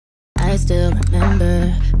I still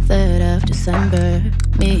remember 3rd of December,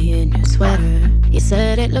 me in your sweater. You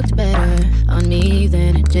said it looked better on me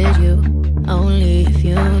than it did you. Only if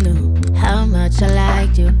you knew how much I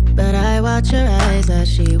liked you. But I watch her eyes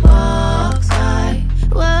as she walks by.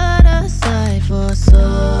 What a sight for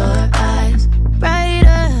sore eyes,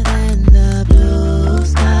 brighter than the blue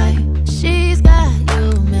sky. She's got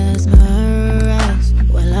you mesmerized.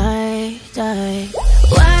 Well, I die.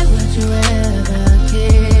 Why would you ever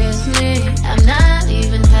kiss me? I'm not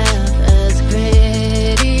even half as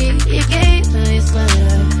pretty. You gave me a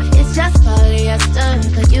sweater, it's just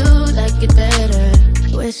polyester, but you like it better.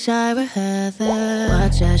 Wish I were Heather.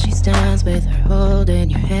 Watch as she stands with her holding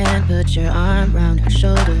your hand. Put your arm round her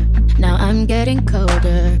shoulder. Now I'm getting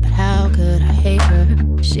colder, but how could I hate her?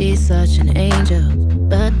 She's such an angel,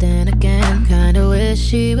 but then again, kinda wish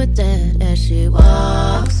she were dead as she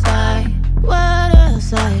walks by. What a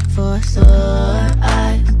sight for sore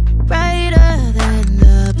eyes, brighter than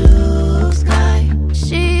the blue sky.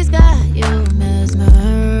 She's got you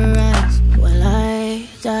mesmerized. Well, I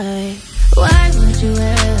die. Why would you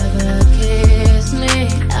ever kiss me?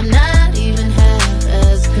 I'm not even half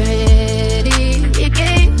as pretty. You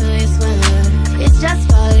gave me a sweater, it's just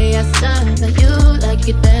polyester, but you like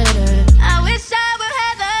it better. I wish I were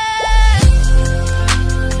Heather.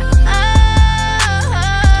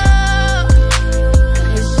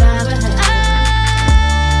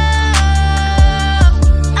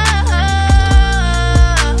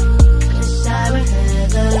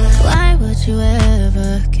 You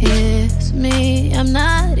ever kiss me? I'm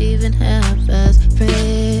not even half as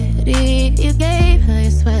pretty. You gave her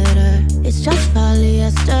your sweater, it's just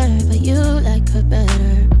polyester, but you like her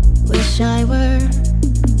better. Wish I were